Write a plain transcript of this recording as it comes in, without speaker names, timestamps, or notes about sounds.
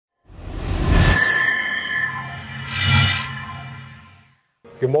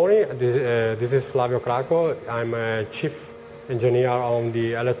Good morning. This is Flavio Cracco. I'm a chief engineer on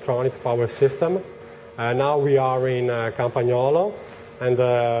the electronic power system. Now we are in Campagnolo,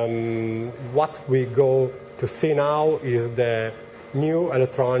 and what we go to see now is the new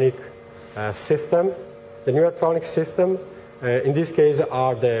electronic system. The new electronic system, in this case,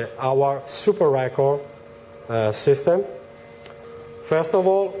 are our super record system. First of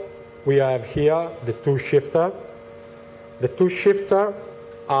all, we have here the two shifter. The two shifter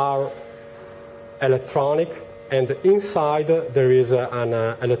are electronic, and inside there is an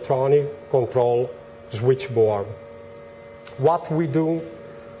electronic control switchboard. What we do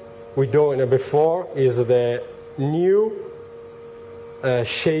before is the new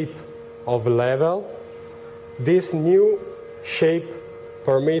shape of level. This new shape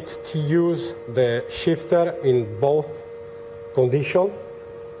permits to use the shifter in both conditions.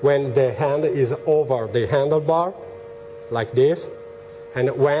 When the hand is over the handlebar, like this, and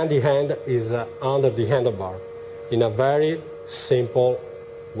when the hand is under the handlebar, in a very simple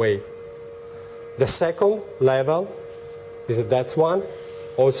way. The second level is that one.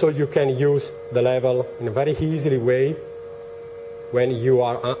 Also, you can use the level in a very easy way when you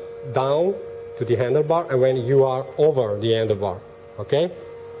are down to the handlebar and when you are over the handlebar. Okay?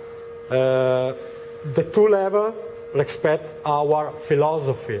 The two levels respect our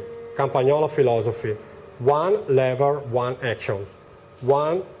philosophy, Campagnolo philosophy. One lever, one action.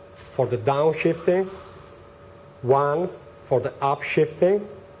 One for the downshifting, one for the upshifting,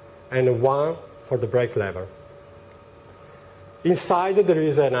 and one for the brake lever. Inside there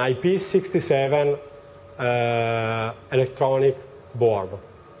is an IP67 electronic board.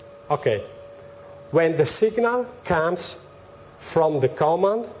 Okay. When the signal comes from the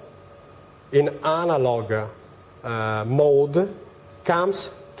command in analog mode, comes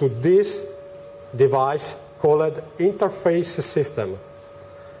to this device called interface system.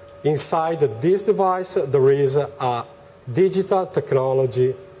 Inside this device there is a digital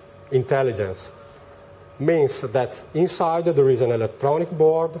technology intelligence. Means that inside there is an electronic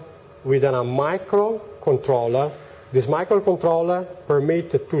board with a microcontroller. This microcontroller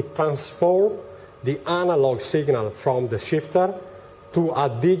permits to transform the analog signal from the shifter to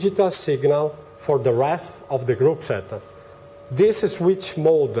a digital signal for the rest of the group set. This switch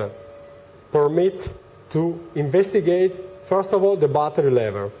mode permits to investigate, first of all, the battery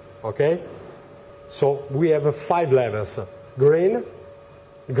level. Okay? So we have 5 levels. Green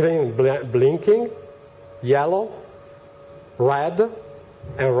blinking, yellow, red,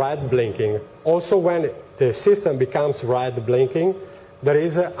 and red blinking. Also, when the system becomes red blinking, there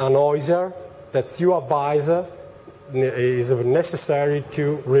is a noiser that you advise is necessary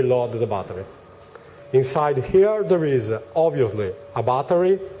to reload the battery. Inside here there is obviously a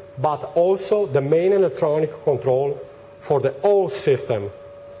battery, but also the main electronic control for the whole system.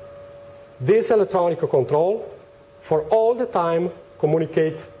 This electronic control for all the time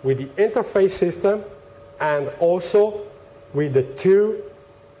communicates with the interface system and also with the two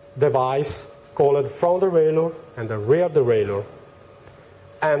devices called front derailleur and the rear derailleur.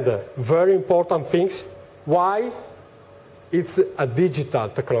 And very important things, why it's a digital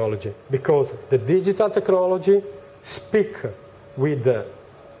technology? Because the digital technology speaks with the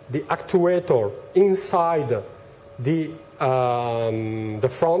actuator inside the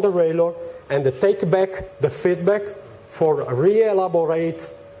front derailleur and take back the feedback for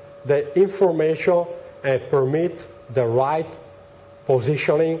re-elaborate the information and permit the right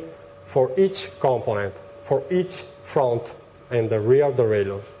positioning for each component, for each front and the rear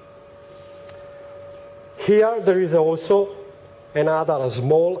derailleur. Here there is also another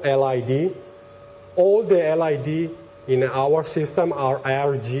small LED. All the LED in our system are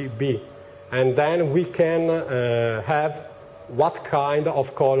RGB, and then we can have what kind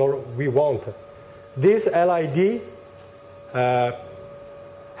of color we want. This LED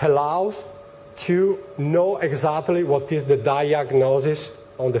allows to know exactly what is the diagnosis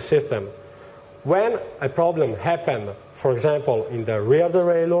on the system. When a problem happens, for example, in the rear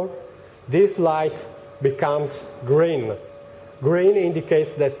derailleur, this light becomes green. Green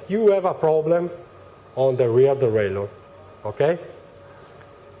indicates that you have a problem on the rear derailleur. Okay?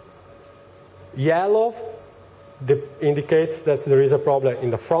 Yellow indicates that there is a problem in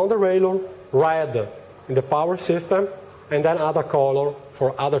the front derailleur, red in the power system, and then other color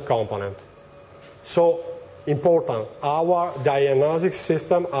for other components. So, important, our diagnostic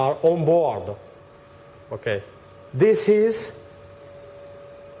system are on board. Okay. This is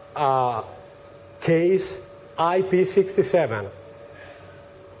a case IP67.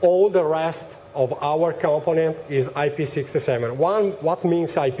 All the rest of our component is IP67. What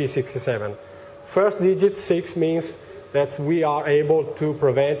means IP67? First digit 6 means that we are able to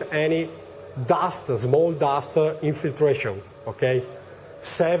prevent any dust, small dust infiltration. Okay,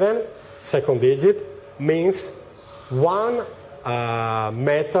 7, second digit, means 1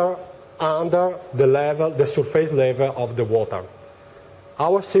 meter under the level, the surface level of the water.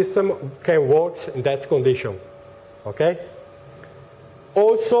 Our system can work in that condition. Okay.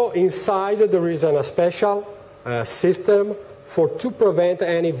 Also, inside there is a special system to prevent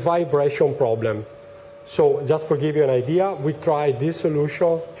any vibration problem. So, just to give you an idea, we tried this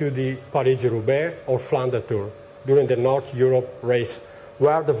solution to the Paris-Roubaix or Flanders Tour during the North Europe race,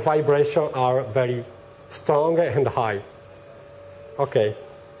 where the vibrations are very strong and high. Okay.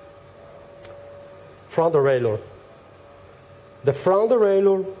 Front derailleur. The front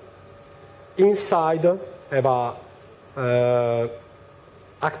derailleur inside have a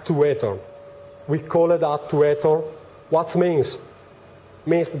actuator. We call it actuator. What means?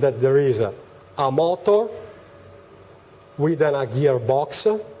 Means that there is a motor with a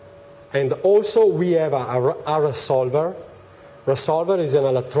gearbox, and also we have a resolver. Resolver is an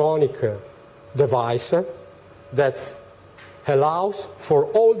electronic device that allows for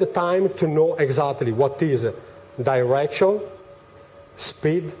all the time to know exactly what is direction,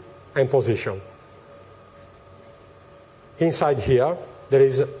 speed, and position. Inside here, there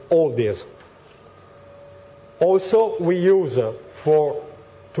is all this. Also, we use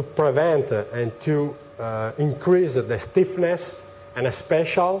to prevent and to increase the stiffness and a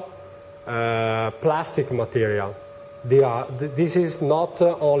special plastic material. This is not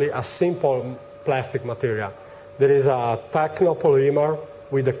only a simple plastic material. There is a technopolymer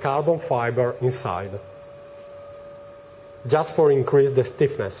with a carbon fiber inside, just for increase the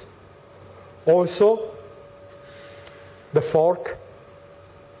stiffness. Also, the fork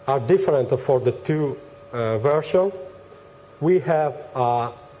are different for the two versions. We have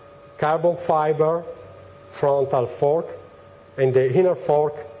a carbon fiber frontal fork, and the inner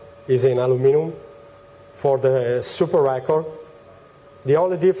fork is in aluminum for the super record. The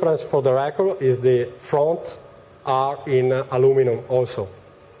only difference for the record is the front are in aluminum also.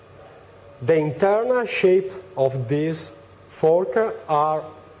 The internal shape of this fork are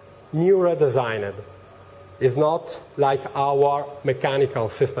new redesigned. It's not like our mechanical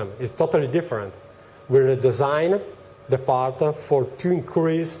system. It's totally different. We redesign the part to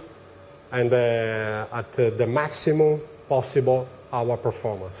increase and at the maximum possible our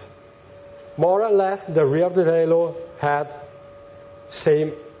performance. More or less, the rear derailleur had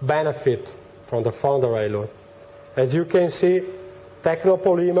same benefit from the front derailleur. As you can see,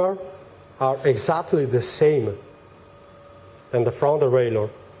 technopolymer are exactly the same than the front derailleur.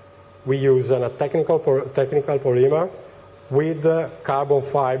 We use a technical polymer with carbon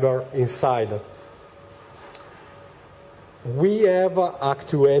fiber inside. We have an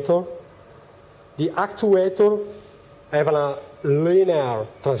actuator. The actuator have a linear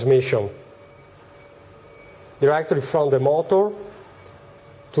transmission directly from the motor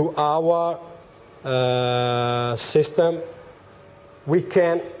to our system. We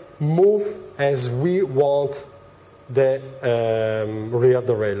can move as we want the rear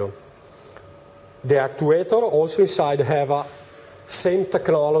derailleur. The actuator also inside have a same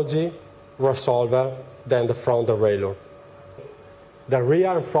technology resolver than the front derailleur. The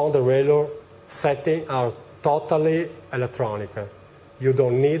rear and front derailleur setting are totally electronic. You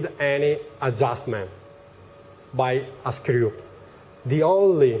don't need any adjustment by a screw. The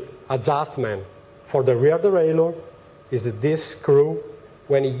only adjustment for the rear derailleur is this screw.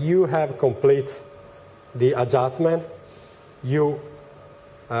 When you have complete the adjustment, you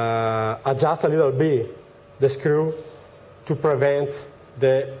adjust a little bit the screw to prevent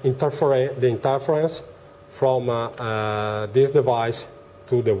the interference from this device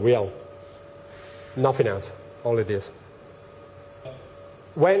to the wheel. Nothing else, only this.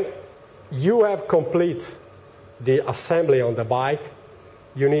 When you have complete the assembly on the bike,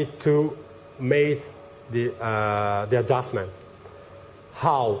 you need to make the adjustment.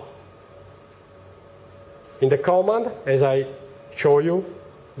 How? In the command, as I show you,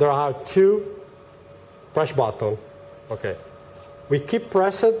 there are 2 push buttons. Okay. We keep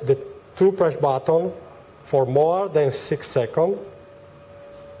pressing the 2 push buttons for more than 6 seconds,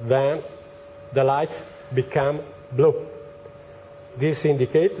 then the light becomes blue. This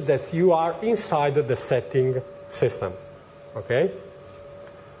indicates that you are inside the setting system. Okay?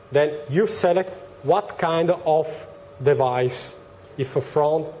 Then you select what kind of device, if a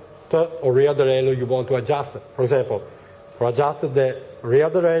front or rear derailleur you want to adjust. For example, for adjust the rear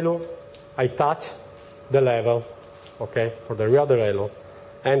derailleur, I touch the level, okay, for the rear derailleur.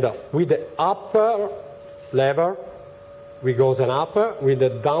 And with the upper lever, we goes in up. With the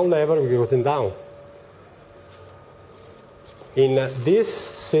down lever, we goes in down. In this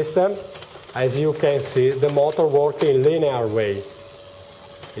system, as you can see, the motor works in linear way,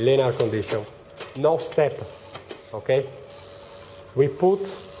 in linear condition, no step, okay? We put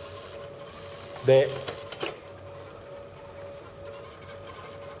the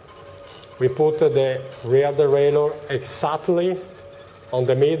rear derailleur exactly on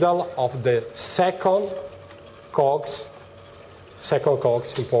the middle of the second cogs,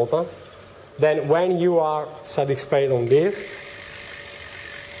 important. Then when you are satisfied on this,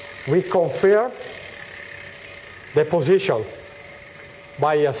 we confirm the position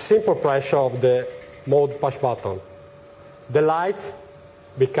by a simple pressure of the mode push button. The light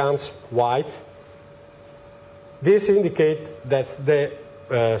becomes white. This indicates that the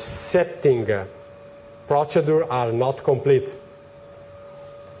setting procedure are not complete.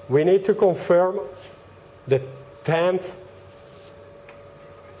 We need to confirm the 10th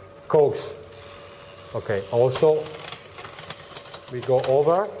cogs. Okay, also we go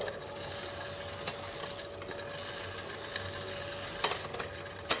over.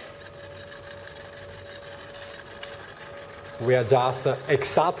 We adjust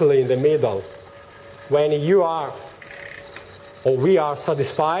exactly in the middle. When you are, or we are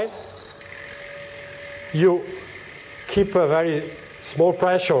satisfied, you keep a very small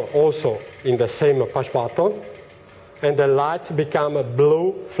pressure also in the same push button, and the lights become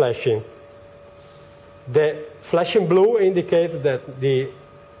blue flashing. The flashing blue indicates that the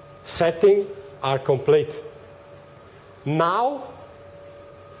settings are complete. Now,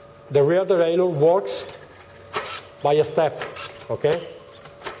 the rear derailleur works by a step, okay?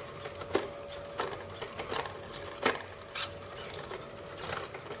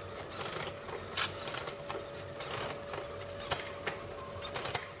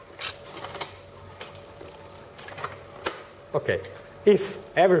 Okay, if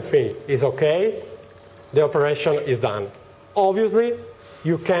everything is okay, the operation is done. Obviously,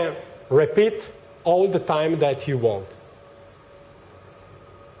 you can repeat all the time that you want.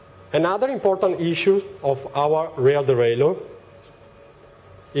 Another important issue of our rear derailleur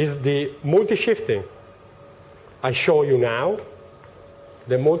is the multi-shifting. I show you now.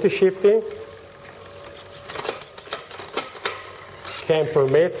 The multi-shifting can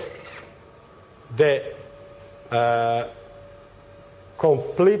permit the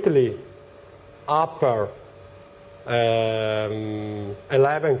completely upper 11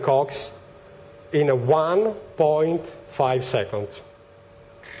 cogs in 1.5 seconds.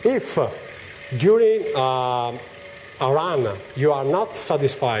 If during a run you are not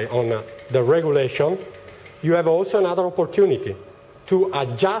satisfied on the regulation, you have also another opportunity to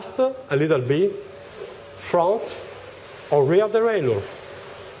adjust a little bit front or rear derailleur.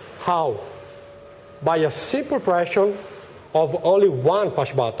 How? By a simple pressure of only one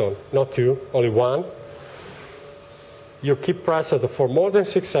push button, not two, only one. You keep pressed for more than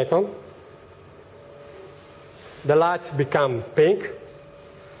 6 seconds. The lights become pink.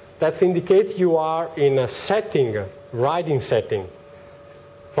 That indicates you are in a setting, riding setting.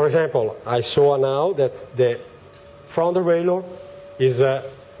 For example, I saw now that the front derailleur is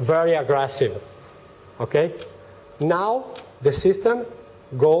very aggressive. Okay? Now the system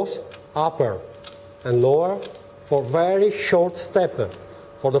goes upper and lower for very short step.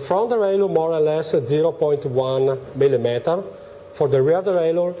 For the front derailleur, more or less 0.1 millimeter. For the rear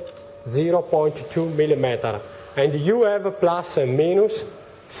derailleur, 0.2 millimeter. And you have a plus and minus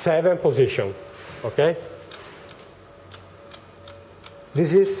 7 position. Okay?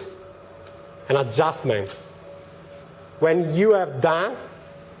 This is an adjustment. When you have done,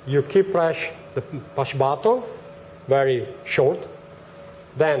 you keep press the push button, very short.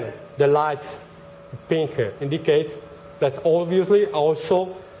 Then the lights pink indicate that obviously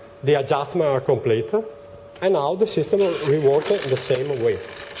also the adjustments are complete. And now the system will rework in the same way.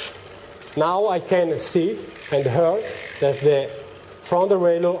 Now I can see and hear that the front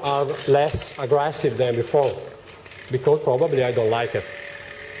derailleur are less aggressive than before, because probably I don't like it.